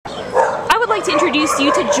like to introduce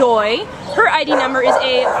you to Joy. Her ID number is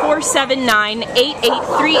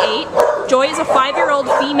A4798838. Joy is a 5-year-old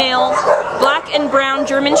female black and brown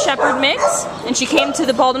German Shepherd mix, and she came to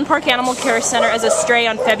the Baldwin Park Animal Care Center as a stray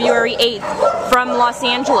on February 8th from Los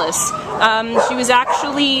Angeles. She was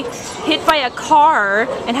actually hit by a car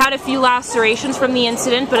and had a few lacerations from the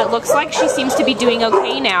incident, but it looks like she seems to be doing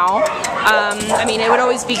okay now. I mean, it would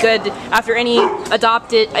always be good after any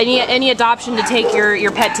adoption to take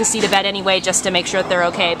your pet to see the vet anyway, just to make sure that they're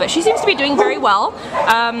okay. But she seems to be doing very well.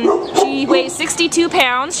 She weighs 62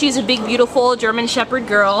 pounds. She's a big, beautiful German Shepherd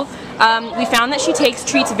girl. We found that she takes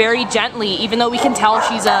treats very gently, even though we can tell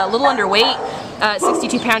she's a little underweight.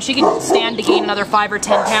 62 pounds, she could stand to gain another 5 or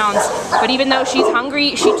 10 pounds, but even though she's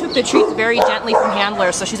hungry, she took the treats very gently from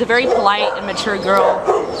handlers, so she's a very polite and mature girl.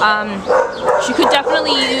 She could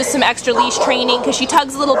definitely use some extra leash training because she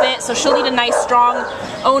tugs a little bit, so she'll need a nice strong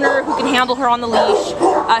owner who can handle her on the leash.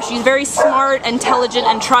 She's very smart, intelligent,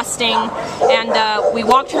 and trusting, and we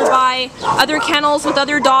walked her by other kennels with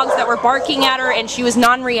other dogs that were barking at her, and she was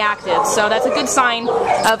non-reactive, so that's a good sign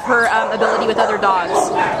of her ability with other dogs.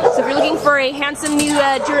 So if you're looking for a handsome new,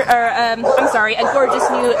 a gorgeous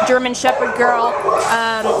new German Shepherd girl,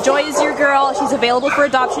 Joy is your girl. She's available for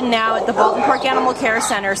adoption now at the Baldwin Park Animal Care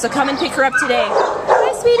Center, so come and pick her up today.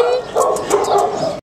 Bye, sweetie!